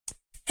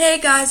Hey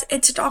guys,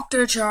 it's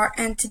Dr. Char,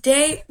 and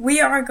today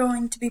we are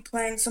going to be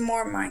playing some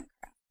more Minecraft.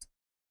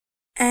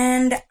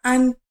 And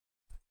I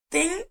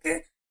think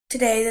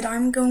today that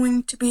I'm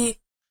going to be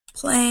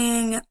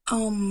playing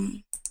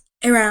a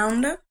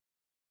round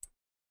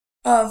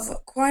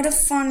of quite a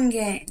fun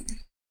game.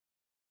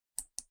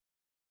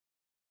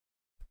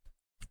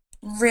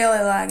 Really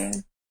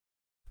lagging.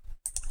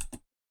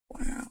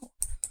 Wow.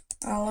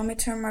 Let me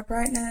turn my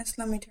brightness,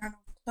 let me turn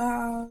off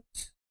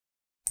clouds.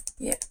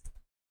 Yeah.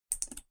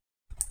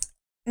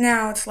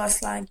 Now it's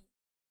less laggy.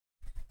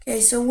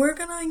 Okay, so we're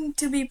going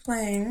to be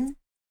playing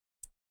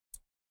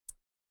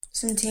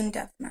some team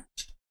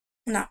deathmatch.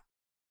 No.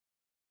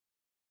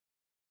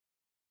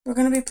 We're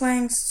going to be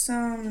playing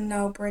some...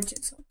 No,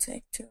 bridges will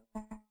take too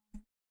long.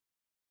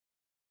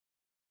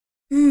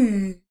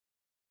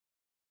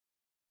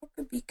 What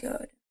could be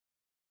good?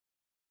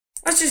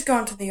 Let's just go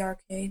into the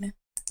arcade.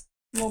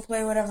 We'll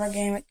play whatever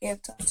game it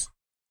gives us.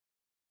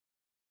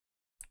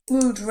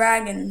 Ooh,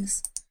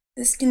 dragons.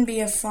 This can be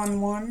a fun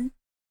one.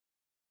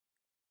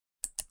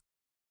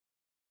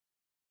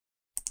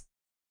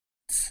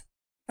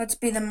 Let's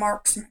be the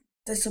marksman.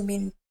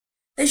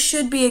 This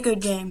should be a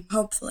good game,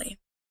 hopefully.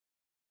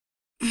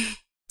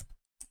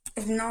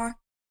 If not,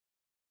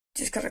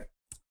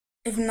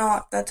 if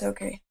not, that's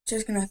okay.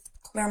 Just gonna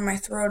clear my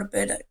throat a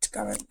bit. It's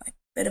got a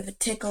bit of a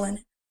tickle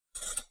in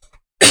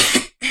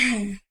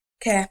it.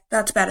 Okay,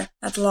 that's better.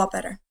 That's a lot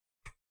better.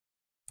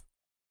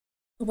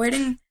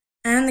 Waiting,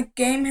 and the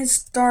game has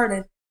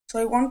started. So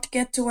I want to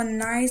get to a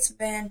nice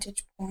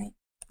vantage point.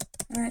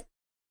 Alright,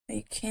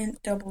 you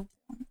can't double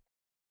jump.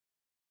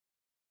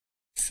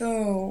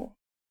 So,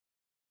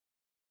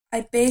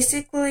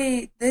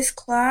 this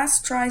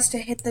class tries to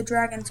hit the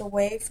dragons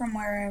away from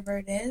wherever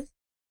it is.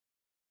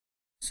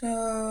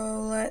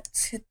 So,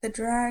 let's hit the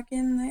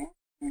dragon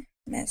there.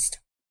 Missed.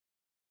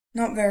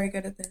 Not very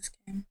good at this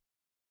game.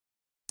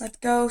 Let's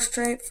go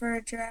straight for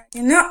a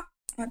dragon. No!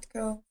 Let's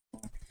go.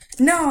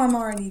 No, I'm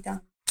already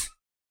done.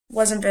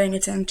 Wasn't paying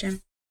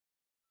attention.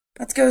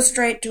 Let's go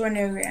straight to a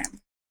new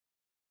game.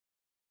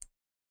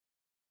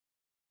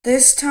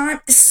 This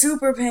time,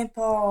 super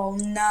paintball.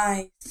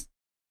 Nice.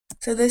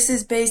 So this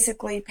is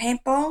basically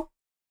paintball.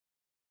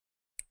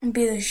 And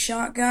be the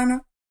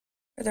shotgun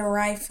or the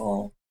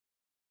rifle.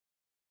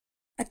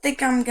 I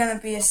think I'm gonna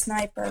be a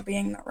sniper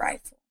being the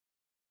rifle.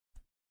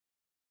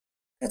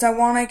 Because I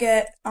want to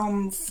get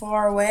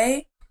far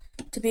away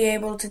to be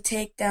able to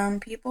take down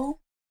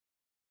people.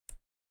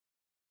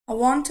 I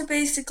want to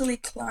basically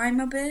climb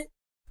a bit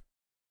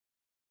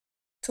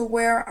to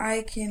where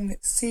I can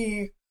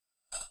see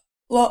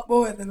a lot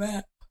more of the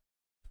map.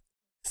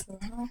 So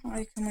how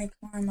high can we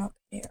climb up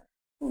here?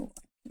 Ooh,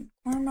 I can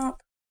climb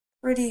up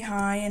pretty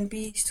high and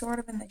be sort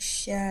of in the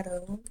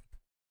shadows.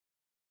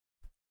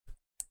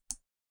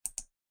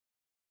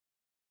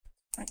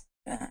 Like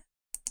that.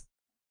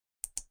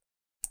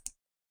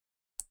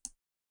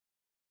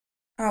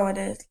 Oh, it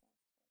is.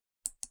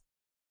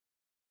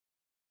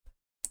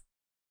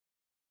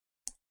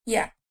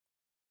 Yeah.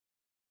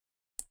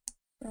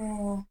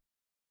 So...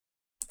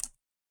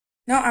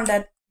 No, I'm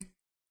dead.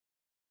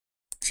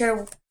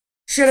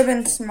 Should have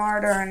been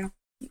smarter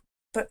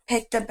but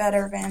picked a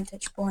better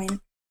vantage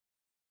point.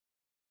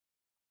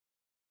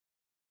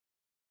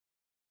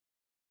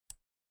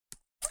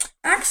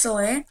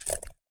 Actually,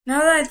 now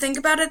that I think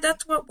about it,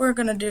 that's what we're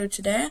gonna do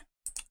today.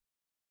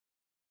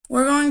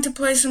 We're going to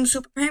play some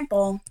Super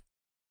Paintball.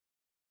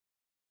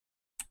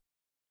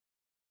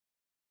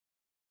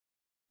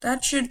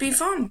 That should be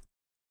fun.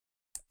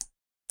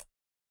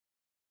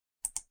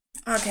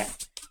 Okay,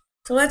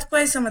 so let's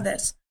play some of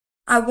this.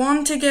 I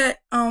want to get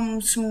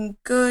some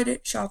good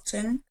shots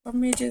in. Let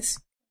me just...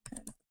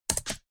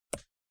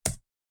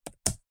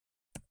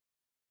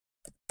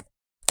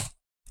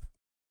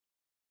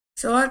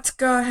 So let's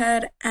go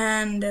ahead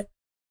and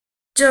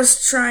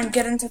just try and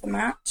get into the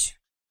match.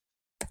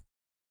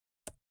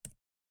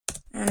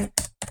 And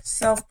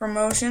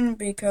self-promotion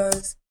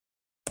because...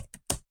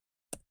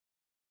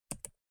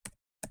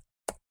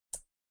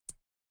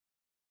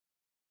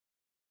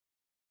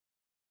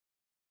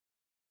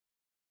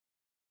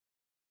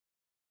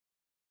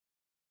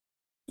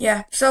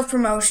 Yeah,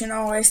 self-promotion,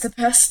 always the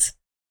best.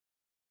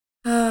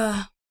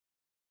 But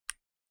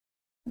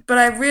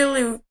I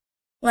really...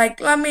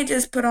 let me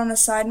just put on a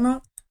side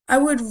note. I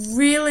would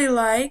really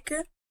like,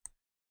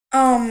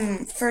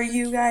 for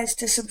you guys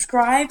to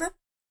subscribe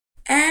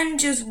and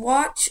just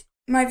watch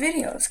my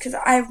videos, because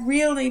I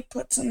really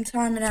put some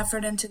time and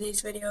effort into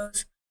these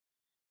videos.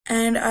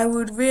 And I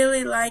would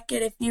really like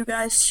it if you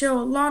guys show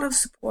a lot of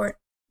support.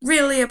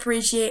 Really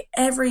appreciate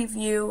every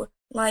view,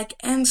 like,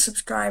 and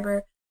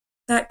subscriber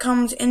that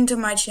comes into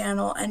my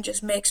channel and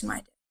just makes my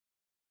day.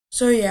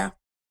 So yeah.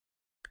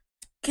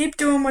 Keep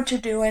doing what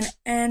you're doing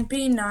and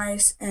be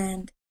nice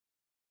and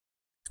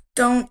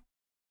don't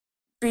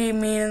be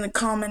mean in the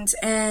comments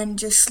and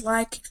just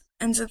like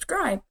and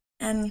subscribe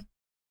and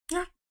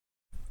yeah,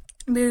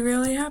 be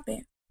really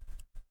happy.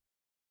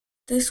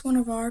 This one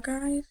of our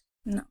guys?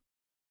 No.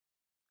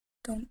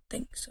 Don't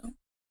think so.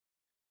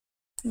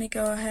 Let me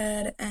go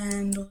ahead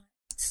and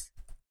let's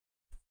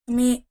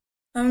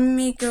Let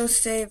me go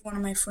save one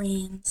of my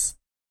friends.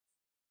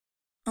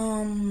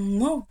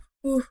 No.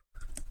 Ooh,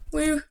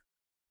 ooh,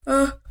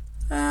 ooh,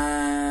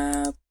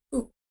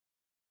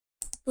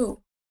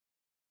 ooh.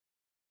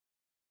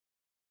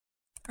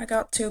 I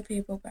got 2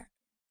 people back.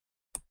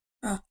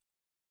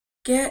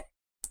 Get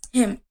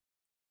him.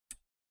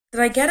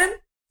 Did I get him?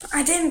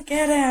 I didn't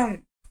get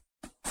him.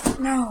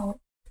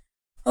 No.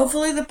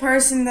 Hopefully the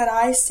person that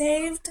I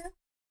saved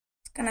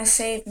is gonna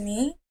save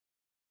me.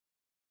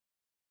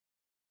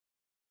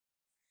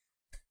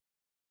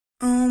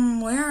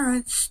 Where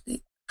is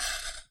the...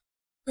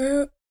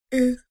 Where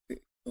is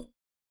the...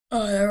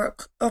 Oh, they're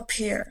up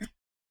here.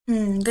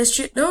 This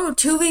should... Oh,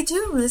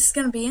 2v2. This is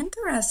gonna be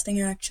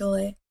interesting,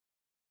 actually.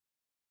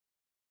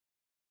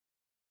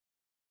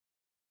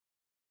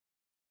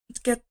 Let's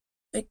get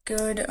a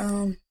good,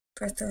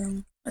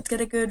 let's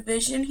get a good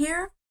vision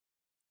here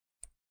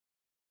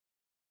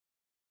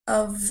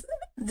of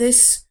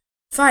this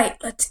fight.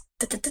 Let's...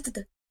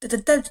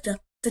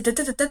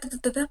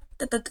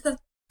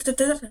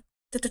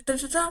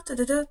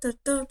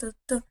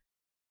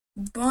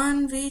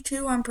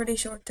 1v2, I'm pretty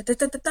sure.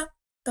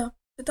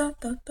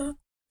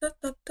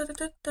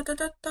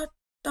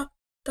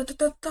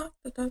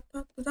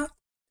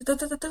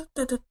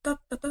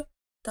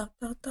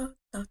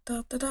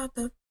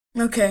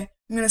 Okay,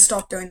 I'm gonna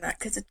stop doing that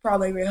because it's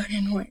probably really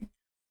annoying.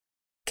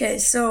 Okay,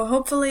 so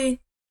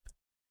hopefully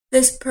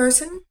this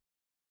person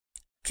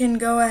can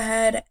go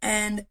ahead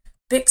and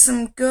pick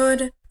some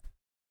good,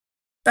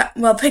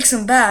 pick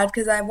some bad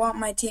because I want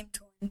my team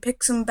to win.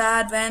 Pick some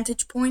bad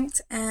vantage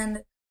points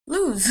and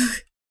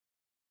lose.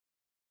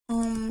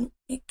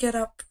 Get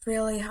up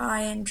really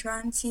high and try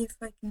and see if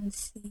I can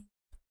see.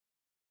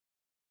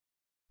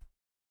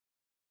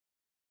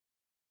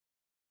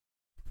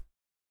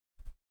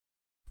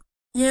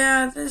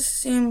 Yeah, this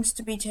seems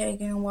to be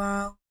taking a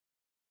while.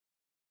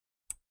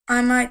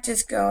 I might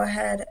just go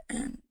ahead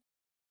and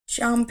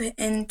jump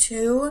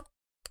into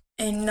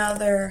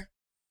another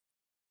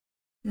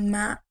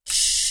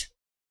match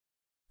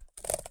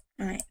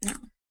right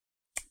now.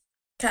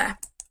 Okay.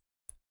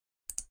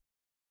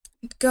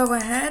 Go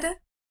ahead.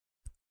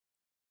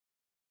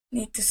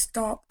 Need to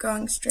stop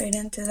going straight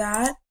into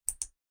that.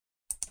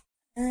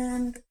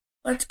 And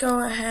let's go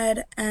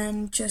ahead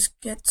and just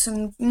get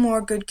some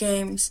more good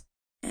games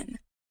in.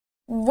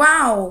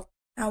 Wow!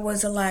 That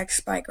was a lag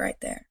spike right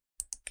there.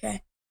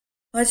 Okay.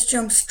 Let's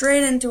jump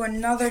straight into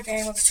another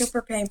game of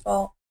Super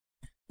Paintball.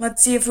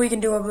 Let's see if we can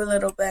do a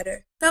little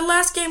better. That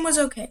last game was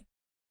okay.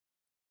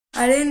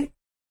 I didn't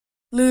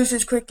lose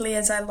as quickly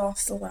as I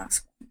lost the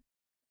last one.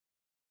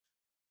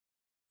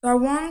 So I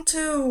want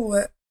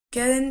to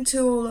get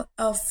into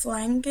a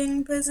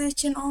flanking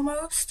position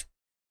almost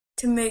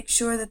to make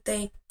sure that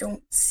they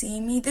don't see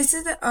me. This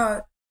is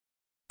a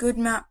good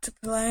map to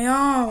play.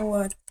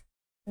 Oh,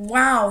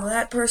 wow,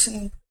 that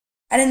person,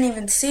 I didn't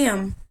even see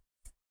him.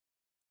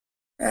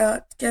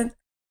 Let's get,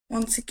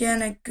 once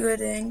again, a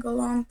good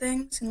angle on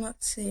things, and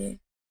let's see.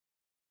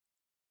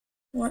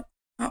 How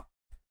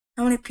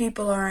many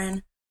people are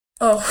in?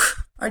 Oh,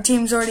 our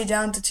team's already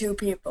down to 2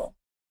 people.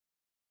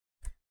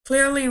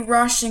 Clearly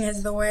rushing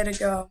is the way to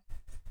go.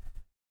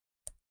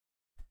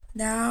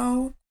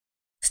 Now,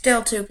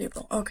 still 2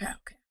 people. Okay.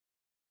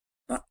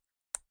 But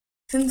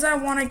since I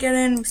want to get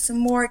in some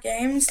more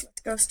games,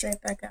 let's go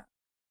straight back up.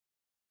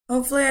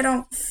 Hopefully I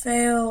don't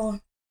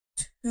fail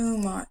too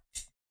much.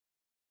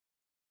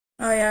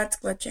 Oh yeah, it's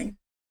glitching.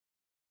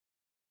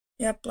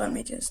 Yep, let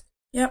me just...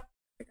 Yep,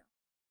 there we go.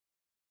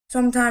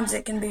 Sometimes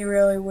it can be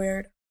really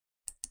weird.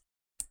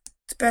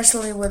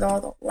 Especially with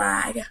all the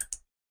lag.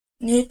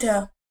 Need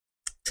to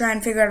try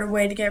and figure out a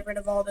way to get rid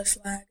of all this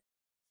lag.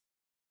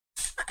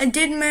 I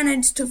did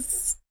manage to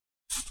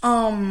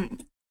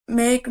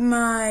make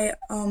my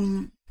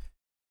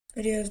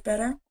videos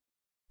better.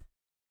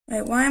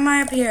 Wait, why am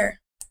I up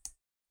here?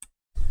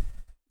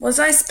 Was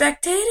I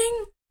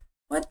spectating?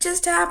 What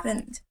just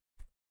happened?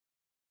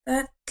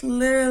 That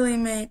literally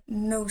made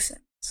no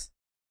sense.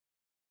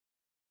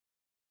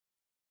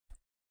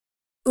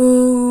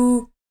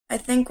 Ooh, I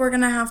think we're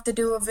gonna have to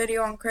do a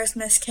video on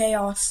Christmas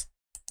Chaos.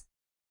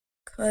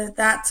 'Cause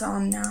that's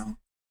on now.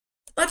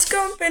 Let's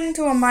go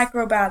into a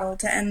micro battle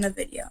to end the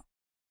video.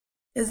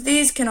 Because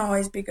these can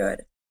always be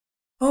good.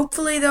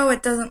 Hopefully though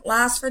it doesn't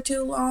last for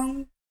too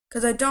long.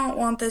 Because I don't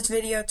want this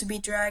video to be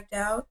dragged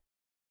out.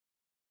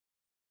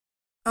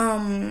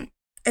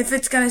 If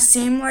it's gonna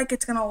seem like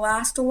it's gonna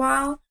last a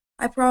while,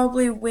 I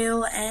probably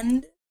will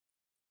end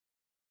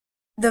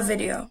the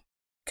video.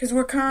 Because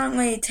we're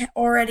currently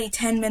already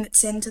 10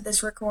 minutes into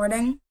this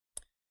recording.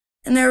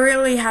 And there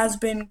really has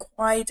been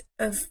quite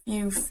a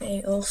few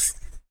fails.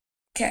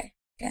 Okay.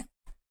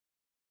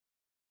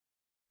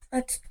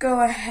 Let's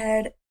go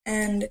ahead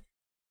and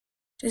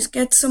just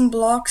get some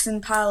blocks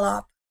and pile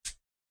up.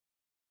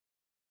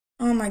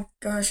 Oh my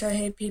gosh, I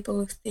hate people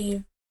who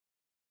thieve.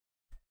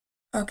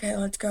 Okay,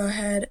 let's go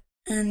ahead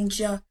and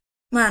just...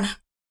 Man, how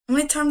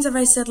many times have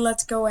I said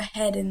let's go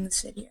ahead in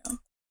this video?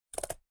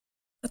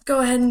 Let's go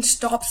ahead and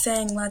stop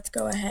saying let's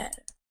go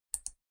ahead.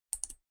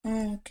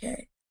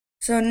 Okay.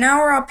 So now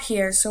we're up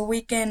here, so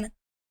we can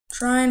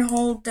try and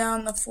hold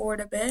down the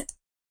fort a bit.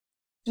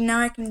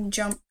 Now I can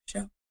jump,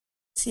 so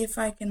see if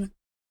I can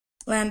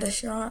land a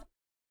shot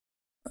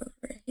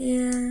over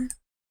here.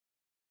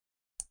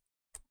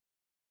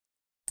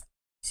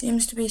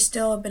 Seems to be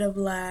still a bit of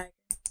lag.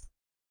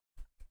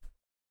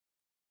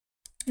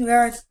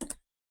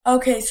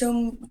 Okay,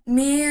 so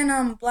me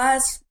and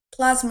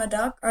Plasma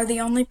Duck are the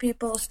only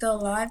people still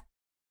alive,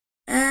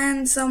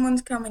 and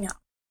someone's coming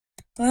up.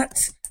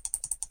 Let's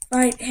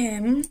fight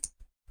him.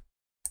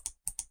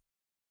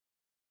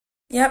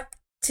 Yep.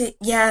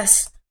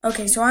 Yes.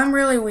 Okay, so I'm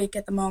really weak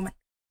at the moment.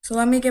 So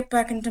let me get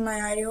back into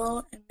my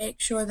ideal and make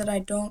sure that I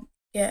don't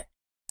get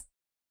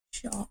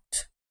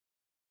shot.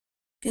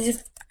 Because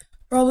if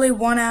probably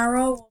one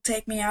arrow will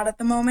take me out at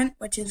the moment,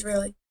 which is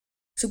really...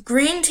 So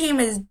green team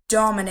is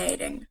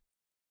dominating.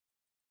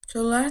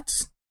 So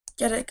let's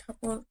get a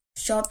couple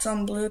shots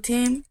on blue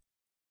team.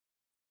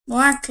 Well,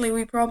 actually,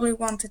 we probably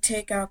want to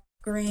take out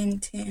green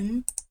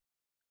team.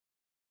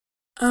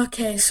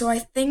 Okay, so I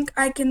think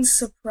I can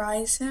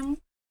surprise him.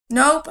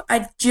 Nope,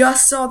 I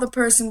just saw the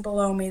person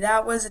below me.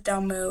 That was a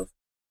dumb move.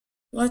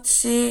 Let's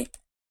see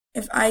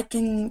if I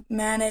can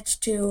manage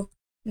to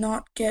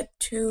not get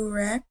too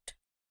wrecked.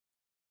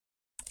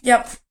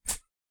 Yep.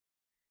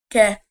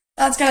 Okay,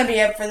 that's gonna be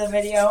it for the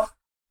video.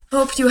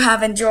 Hope you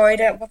have enjoyed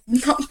it.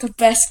 Not the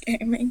best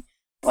gaming,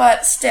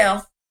 but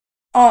still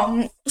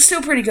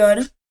pretty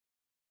good.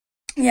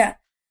 Yeah.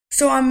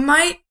 So I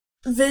might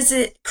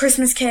visit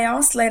Christmas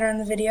Chaos later in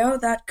the video.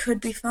 That could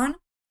be fun.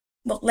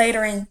 But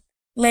in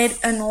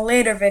a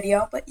later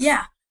video. But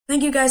yeah,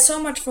 thank you guys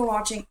so much for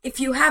watching. If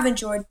you have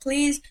enjoyed,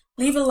 please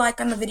leave a like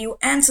on the video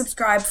and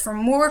subscribe for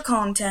more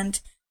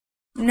content.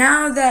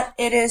 Now that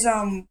it is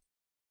I'm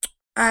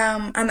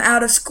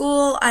out of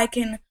school, I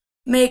can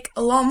make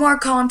a lot more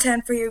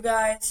content for you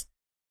guys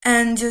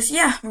and just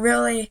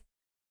really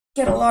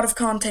get a lot of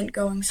content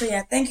going. So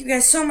yeah, thank you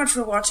guys so much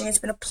for watching. It's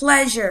been a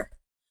pleasure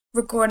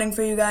recording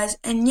for you guys,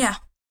 and yeah,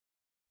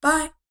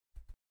 bye.